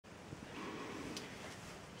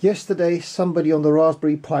Yesterday somebody on the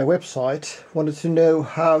Raspberry Pi website wanted to know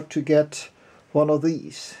how to get one of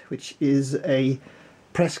these, which is a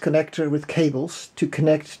press connector with cables to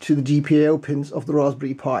connect to the GPIO pins of the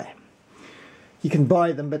Raspberry Pi. You can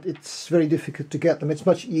buy them, but it's very difficult to get them. It's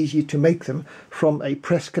much easier to make them from a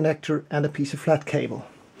press connector and a piece of flat cable.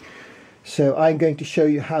 So I'm going to show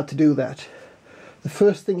you how to do that. The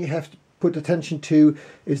first thing you have to put attention to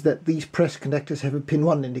is that these press connectors have a pin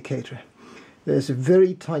 1 indicator. There's a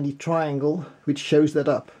very tiny triangle which shows that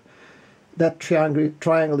up. That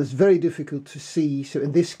triangle is very difficult to see, so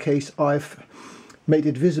in this case I've made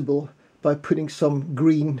it visible by putting some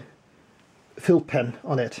green fill pen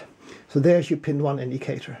on it. So there's your pin 1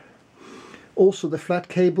 indicator. Also, the flat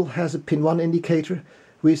cable has a pin 1 indicator,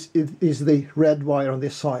 which is the red wire on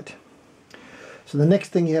this side. So the next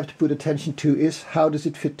thing you have to put attention to is how does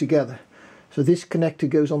it fit together. So this connector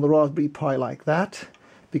goes on the Raspberry Pi like that,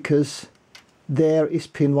 because there is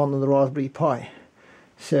pin 1 on the Raspberry Pi.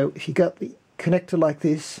 So if you got the connector like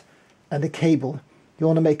this and the cable, you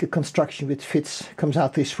want to make a construction which fits, comes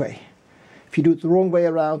out this way. If you do it the wrong way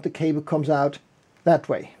around, the cable comes out that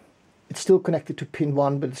way. It's still connected to pin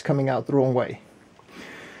 1, but it's coming out the wrong way.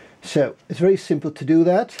 So it's very simple to do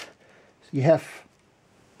that. So you have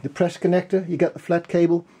the press connector, you got the flat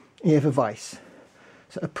cable, and you have a vise.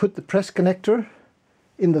 So I put the press connector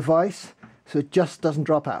in the vise so it just doesn't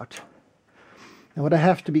drop out. Now what I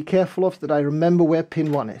have to be careful of is that I remember where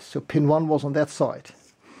pin 1 is. So pin 1 was on that side.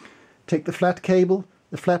 Take the flat cable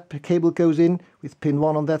goes in with pin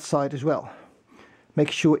 1 on that side as well.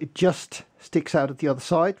 Make sure it just sticks out at the other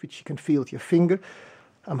side, which you can feel with your finger.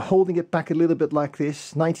 I'm holding it back a little bit like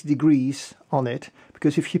this, 90 degrees on it,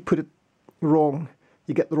 because if you put it wrong,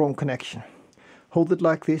 you get the wrong connection. Hold it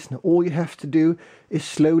like this. Now all you have to do is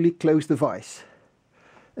slowly close the vise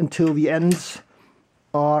until the ends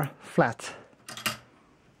are flat.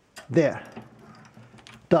 There,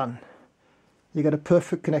 done. You got a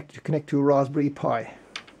perfect connector to connect to a Raspberry Pi.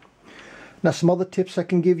 Now some other tips I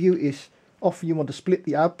can give you is, often you want to split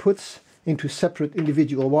the outputs into separate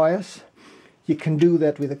individual wires. You can do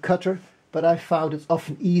that with a cutter, but I found it's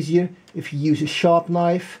often easier if you use a sharp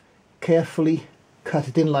knife, carefully cut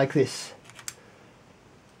it in like this.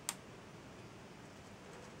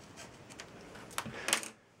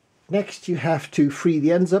 Next you have to free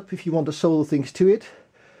the ends up if you want to solder things to it.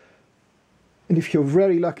 And if you're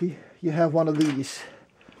very lucky, you have one of these,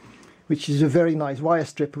 which is a very nice wire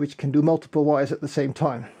stripper which can do multiple wires at the same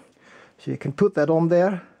time. So you can put that on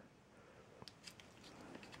there.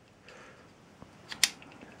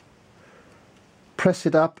 Press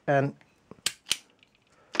it up and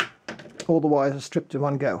all the wires are stripped in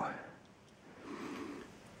one go.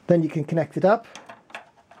 Then you can connect it up,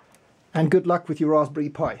 and good luck with your Raspberry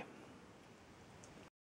Pi.